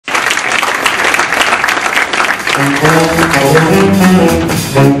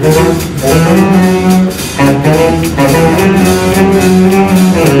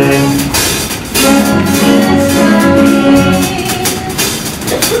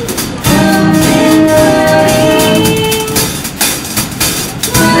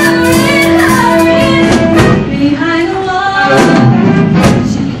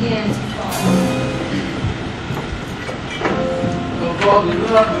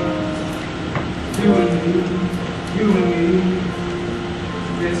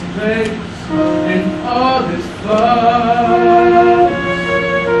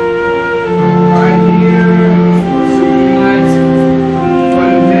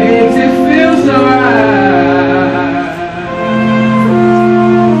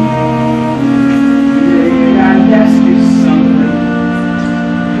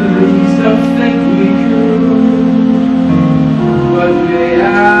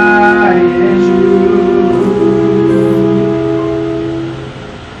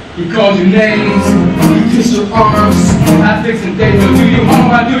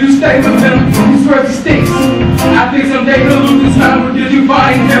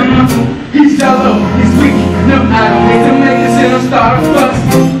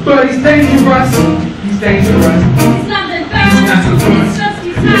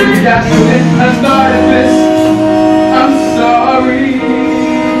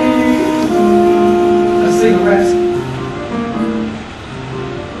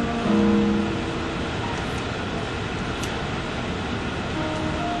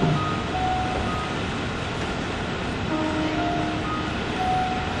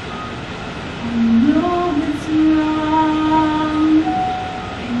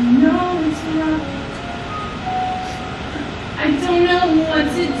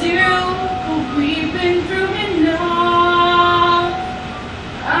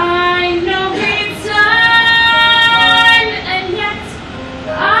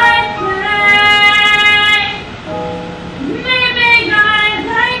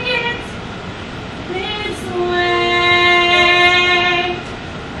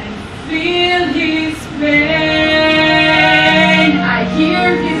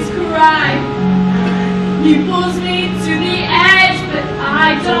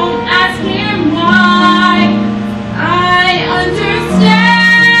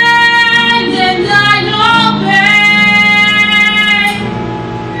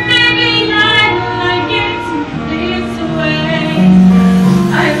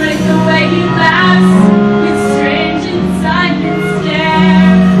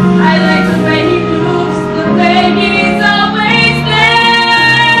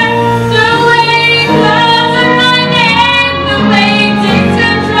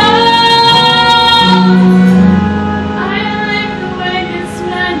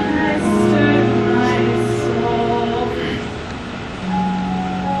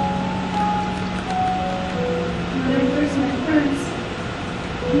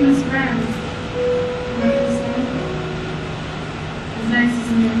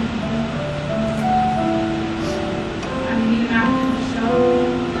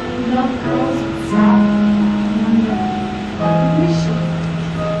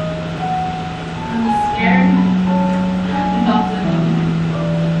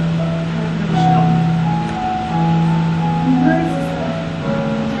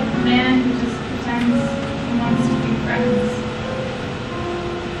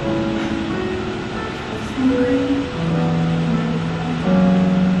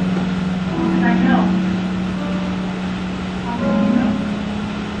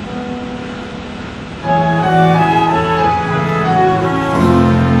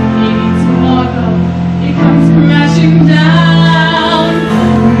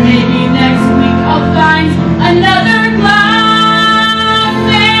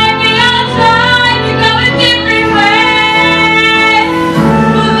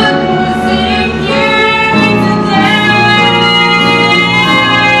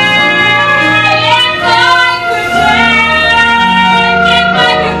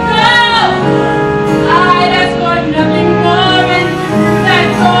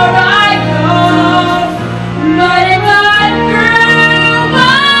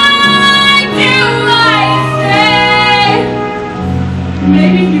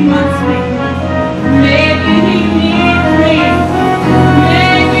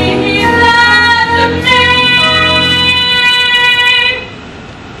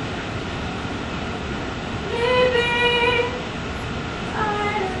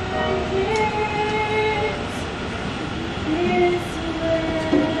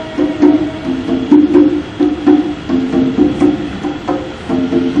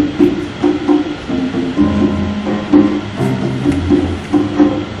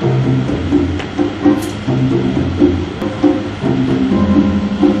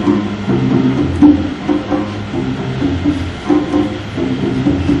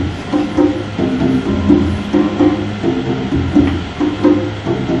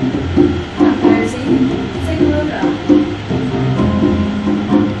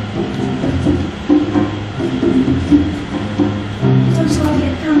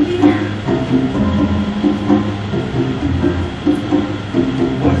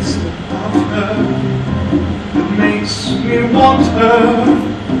her?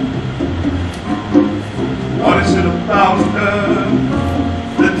 What is it about her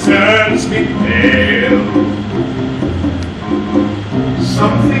that turns me pale?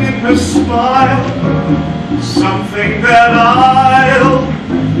 Something in her smile, something that I'll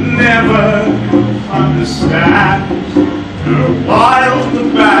never understand. Her wild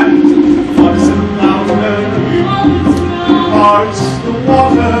abandon, what is it about her? Parts the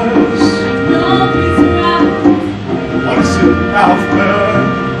waters. What is it about her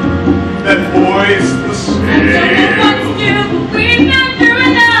that poised the scale? Something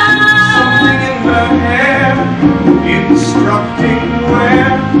in her hair, instructing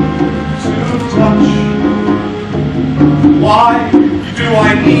where to touch. Why do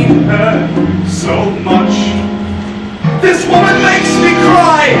I need her so much? This woman makes me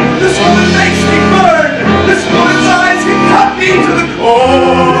cry, this woman makes me burn, this woman's eyes can cut me to the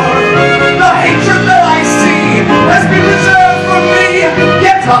core. The hatred that I see has been reserved for me,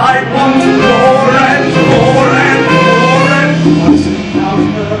 yet I want more and more and more and more. What is it about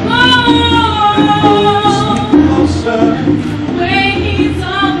her? Closer. The way he's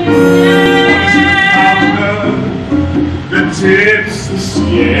always there. What is it about her that tips the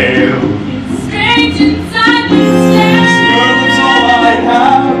scale? It's strange inside the stairs.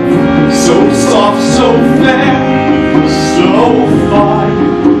 So soft, so fair, so fine,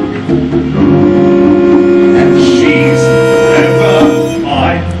 and she's never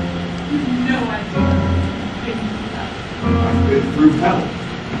mine. No idea. I've been through hell.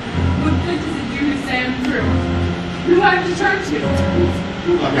 What good does it do to say I'm through? Who do I have to turn to?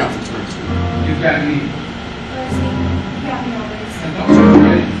 Who do I got to turn to? You've got me. Where's he? You got me always. And don't turn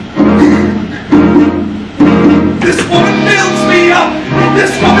away. This woman builds me up.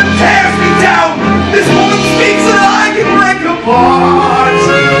 This woman tears me down. This woman speaks and I can break apart.